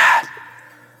 look at that.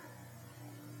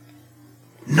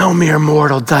 No mere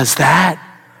mortal does that.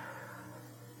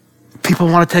 People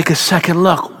want to take a second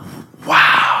look.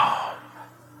 Wow.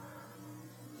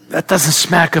 That doesn't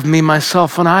smack of me,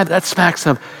 myself, and I. That smacks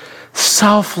of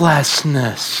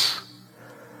selflessness.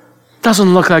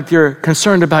 Doesn't look like you're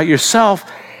concerned about yourself.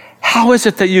 How is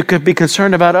it that you could be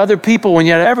concerned about other people when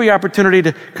you had every opportunity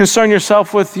to concern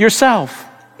yourself with yourself?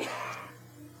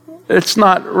 It's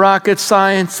not rocket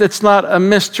science. It's not a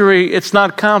mystery. It's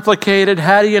not complicated.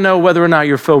 How do you know whether or not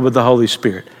you're filled with the Holy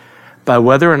Spirit? By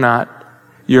whether or not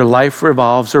your life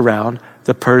revolves around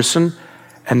the person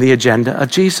and the agenda of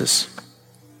Jesus.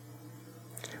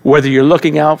 Whether you're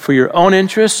looking out for your own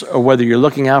interests or whether you're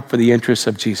looking out for the interests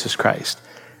of Jesus Christ.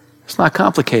 It's not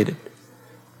complicated.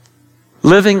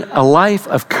 Living a life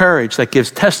of courage that gives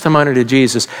testimony to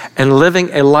Jesus and living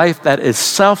a life that is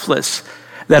selfless,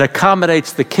 that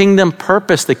accommodates the kingdom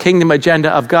purpose, the kingdom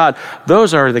agenda of God.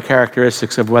 Those are the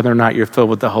characteristics of whether or not you're filled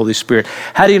with the Holy Spirit.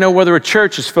 How do you know whether a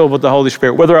church is filled with the Holy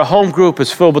Spirit, whether a home group is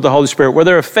filled with the Holy Spirit,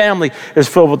 whether a family is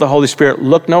filled with the Holy Spirit?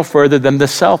 Look no further than the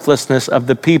selflessness of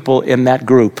the people in that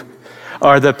group.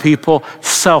 Are the people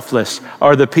selfless?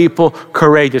 Are the people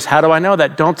courageous? How do I know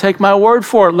that? Don't take my word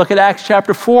for it. Look at Acts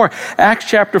chapter 4. Acts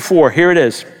chapter 4, here it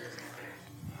is.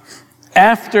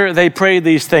 After they prayed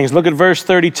these things, look at verse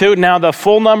 32. Now the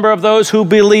full number of those who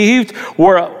believed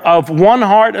were of one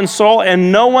heart and soul,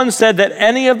 and no one said that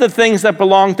any of the things that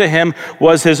belonged to him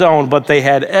was his own, but they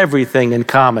had everything in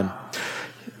common.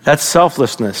 That's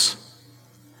selflessness.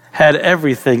 Had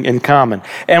everything in common.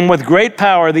 And with great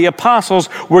power, the apostles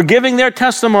were giving their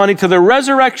testimony to the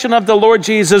resurrection of the Lord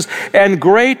Jesus, and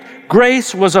great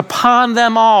grace was upon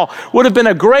them all. Would have been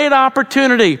a great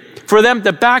opportunity for them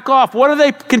to back off. What are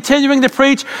they continuing to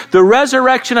preach? The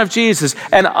resurrection of Jesus.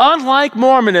 And unlike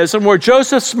Mormonism, where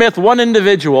Joseph Smith, one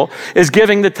individual, is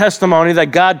giving the testimony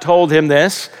that God told him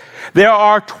this, there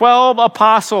are 12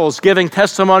 apostles giving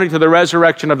testimony to the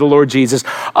resurrection of the Lord Jesus.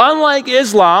 Unlike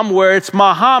Islam, where it's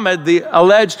Muhammad, the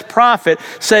alleged prophet,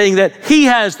 saying that he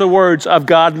has the words of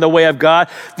God and the way of God,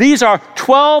 these are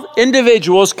 12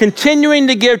 individuals continuing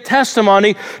to give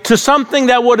testimony to something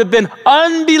that would have been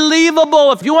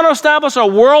unbelievable. If you want to establish a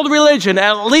world religion,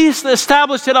 at least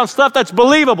establish it on stuff that's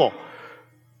believable.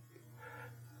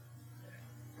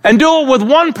 And do it with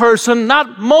one person,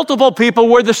 not multiple people,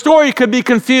 where the story could be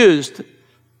confused.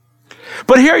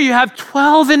 But here you have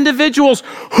 12 individuals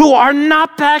who are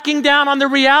not backing down on the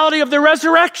reality of the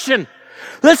resurrection.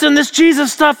 Listen, this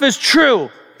Jesus stuff is true.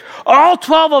 All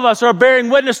 12 of us are bearing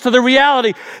witness to the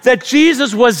reality that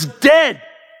Jesus was dead,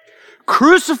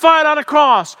 crucified on a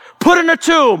cross, put in a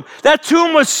tomb. That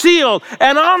tomb was sealed.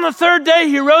 And on the third day,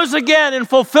 he rose again in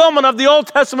fulfillment of the Old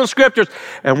Testament scriptures.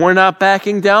 And we're not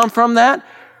backing down from that.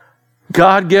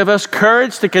 God give us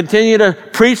courage to continue to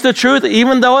preach the truth,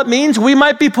 even though it means we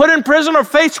might be put in prison or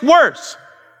face worse.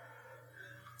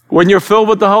 When you're filled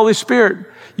with the Holy Spirit,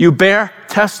 you bear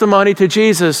testimony to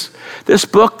Jesus. This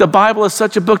book, the Bible, is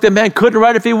such a book that man couldn't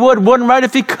write if he would, wouldn't write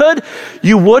if he could.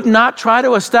 You would not try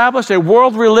to establish a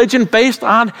world religion based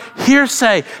on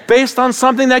hearsay, based on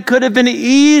something that could have been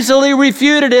easily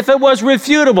refuted if it was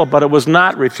refutable, but it was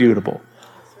not refutable.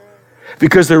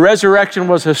 Because the resurrection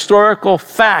was historical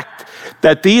fact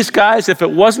that these guys, if it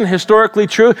wasn't historically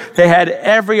true, they had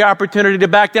every opportunity to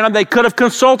back down. They could have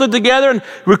consulted together and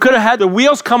we could have had the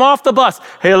wheels come off the bus.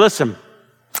 Hey, listen,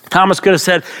 Thomas could have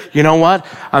said, you know what?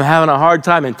 I'm having a hard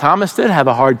time. And Thomas did have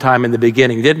a hard time in the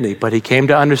beginning, didn't he? But he came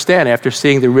to understand after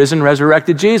seeing the risen,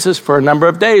 resurrected Jesus for a number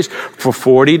of days, for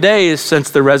 40 days since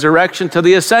the resurrection to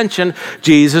the ascension,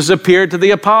 Jesus appeared to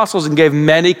the apostles and gave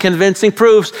many convincing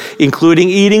proofs, including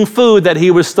eating food, that he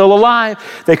was still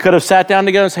alive. They could have sat down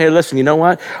together and said, hey, listen, you know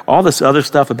what? All this other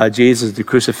stuff about Jesus, the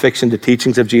crucifixion, the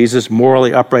teachings of Jesus,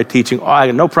 morally upright teaching, I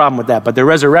have no problem with that. But the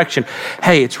resurrection,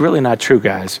 hey, it's really not true,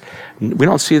 guys. We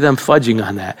don't see them fudging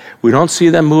on that. We don't see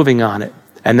them moving on it.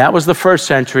 And that was the first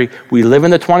century. We live in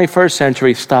the 21st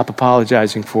century. Stop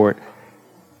apologizing for it.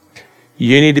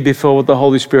 You need to be filled with the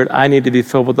Holy Spirit. I need to be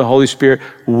filled with the Holy Spirit.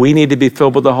 We need to be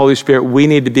filled with the Holy Spirit. We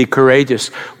need to be courageous.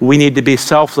 We need to be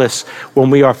selfless. When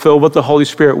we are filled with the Holy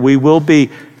Spirit, we will be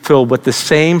filled with the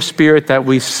same Spirit that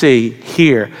we see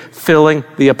here, filling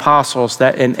the apostles,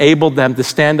 that enabled them to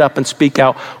stand up and speak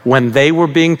out when they were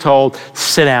being told,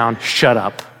 sit down, shut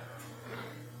up.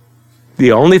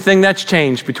 The only thing that's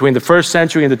changed between the first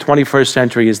century and the 21st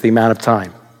century is the amount of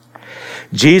time.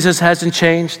 Jesus hasn't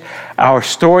changed. Our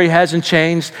story hasn't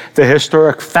changed. The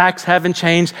historic facts haven't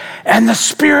changed. And the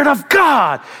Spirit of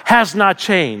God has not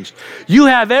changed. You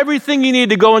have everything you need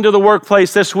to go into the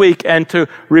workplace this week and to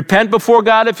repent before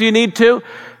God if you need to.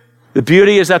 The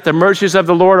beauty is that the mercies of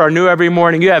the Lord are new every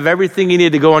morning. You have everything you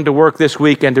need to go into work this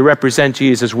week and to represent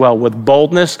Jesus well with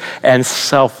boldness and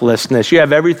selflessness. You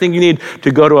have everything you need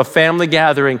to go to a family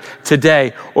gathering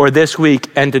today or this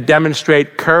week and to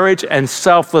demonstrate courage and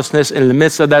selflessness in the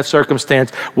midst of that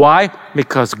circumstance. Why?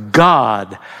 Because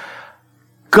God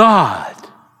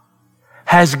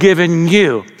has given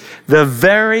you the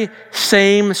very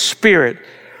same Spirit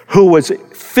who was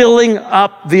filling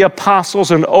up the apostles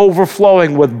and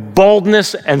overflowing with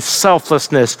boldness and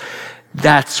selflessness.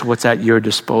 That's what's at your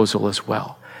disposal as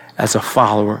well as a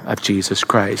follower of Jesus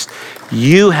Christ.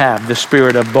 You have the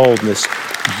spirit of boldness.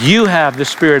 You have the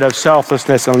spirit of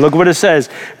selflessness. And look what it says,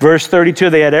 verse 32,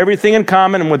 they had everything in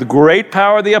common, and with great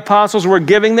power the apostles were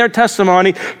giving their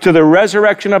testimony to the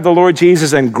resurrection of the Lord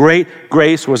Jesus, and great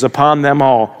grace was upon them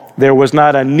all. There was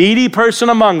not a needy person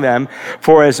among them,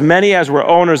 for as many as were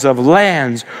owners of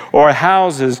lands or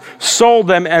houses sold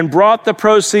them and brought the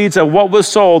proceeds of what was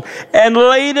sold and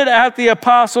laid it at the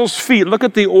apostles' feet. Look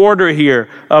at the order here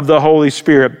of the Holy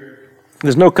Spirit.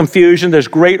 There's no confusion. There's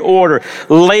great order.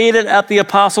 Laid it at the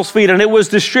apostles' feet, and it was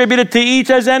distributed to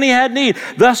each as any had need.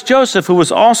 Thus Joseph, who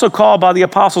was also called by the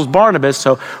apostles Barnabas,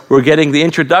 so we're getting the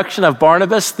introduction of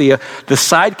Barnabas, the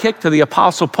sidekick to the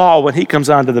apostle Paul when he comes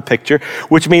onto the picture,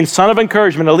 which means son of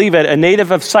encouragement, a Levite, a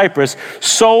native of Cyprus,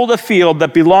 sold a field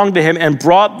that belonged to him and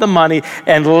brought the money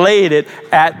and laid it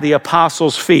at the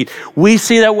apostles' feet. We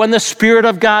see that when the Spirit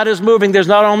of God is moving, there's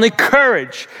not only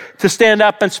courage to stand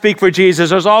up and speak for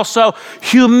Jesus, there's also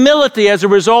humility as a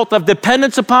result of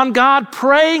dependence upon God,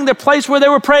 praying. The place where they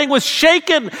were praying was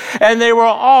shaken, and they were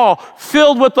all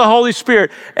filled with the Holy Spirit.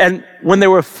 And when they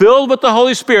were filled with the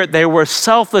Holy Spirit, they were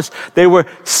selfless. They were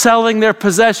selling their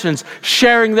possessions,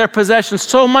 sharing their possessions,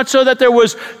 so much so that there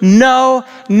was no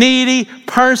needy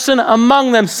person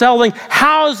among them, selling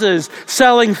houses,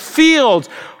 selling fields.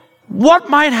 What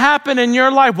might happen in your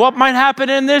life? What might happen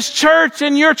in this church,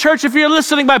 in your church, if you're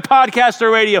listening by podcast or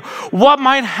radio? What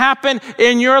might happen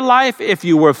in your life if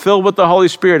you were filled with the Holy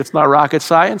Spirit? It's not rocket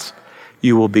science.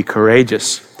 You will be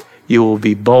courageous. You will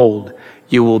be bold.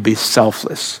 You will be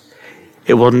selfless.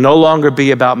 It will no longer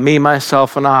be about me,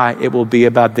 myself, and I. It will be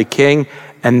about the King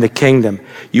and the kingdom.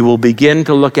 You will begin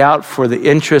to look out for the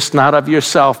interests not of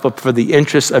yourself, but for the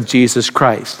interests of Jesus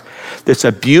Christ. There's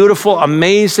a beautiful,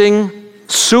 amazing,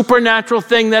 supernatural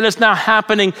thing that is now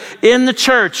happening in the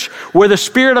church where the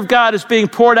Spirit of God is being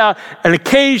poured out on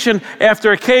occasion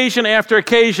after occasion after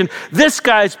occasion. This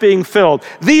guy's being filled.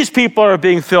 These people are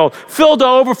being filled to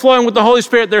overflowing with the Holy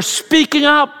Spirit. They're speaking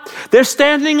up. They're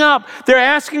standing up. They're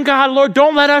asking God, Lord,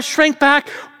 don't let us shrink back.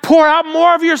 Pour out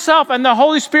more of yourself. And the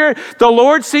Holy Spirit, the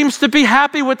Lord seems to be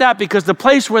happy with that because the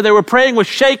place where they were praying was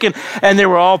shaken and they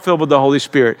were all filled with the Holy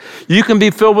Spirit. You can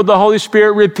be filled with the Holy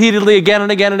Spirit repeatedly again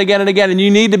and again and again and again. And you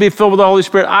need to be filled with the Holy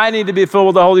Spirit. I need to be filled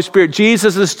with the Holy Spirit.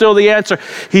 Jesus is still the answer.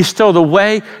 He's still the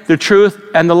way, the truth,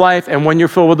 and the life. And when you're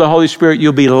filled with the Holy Spirit,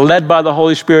 you'll be led by the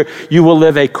Holy Spirit. You will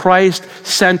live a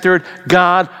Christ-centered,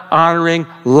 God-honoring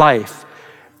life.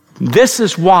 This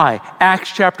is why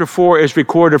Acts chapter 4 is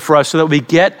recorded for us, so that we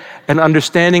get an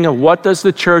understanding of what does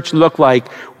the church look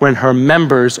like when her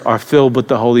members are filled with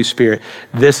the Holy Spirit.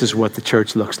 This is what the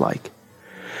church looks like.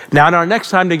 Now, in our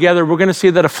next time together, we're going to see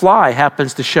that a fly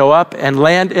happens to show up and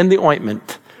land in the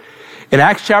ointment. In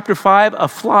Acts chapter 5, a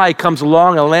fly comes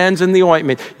along and lands in the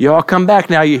ointment. You all come back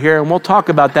now, you hear, and we'll talk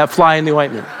about that fly in the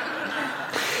ointment.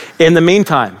 In the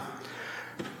meantime,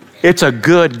 it's a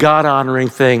good, God-honoring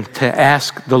thing to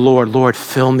ask the Lord, Lord,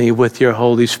 fill me with your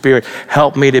Holy Spirit.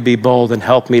 Help me to be bold and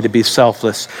help me to be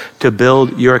selfless, to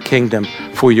build your kingdom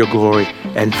for your glory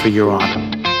and for your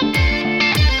honor.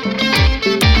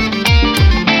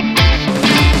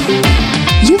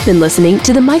 You've been listening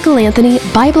to the Michael Anthony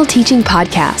Bible Teaching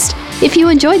Podcast. If you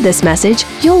enjoyed this message,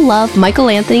 you'll love Michael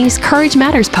Anthony's Courage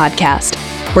Matters podcast,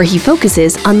 where he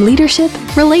focuses on leadership,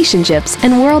 relationships,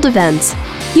 and world events.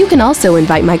 You can also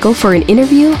invite Michael for an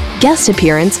interview, guest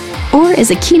appearance, or as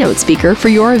a keynote speaker for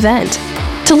your event.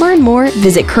 To learn more,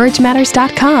 visit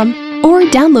CourageMatters.com or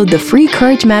download the free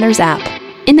Courage Matters app.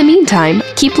 In the meantime,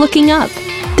 keep looking up.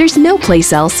 There's no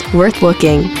place else worth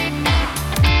looking.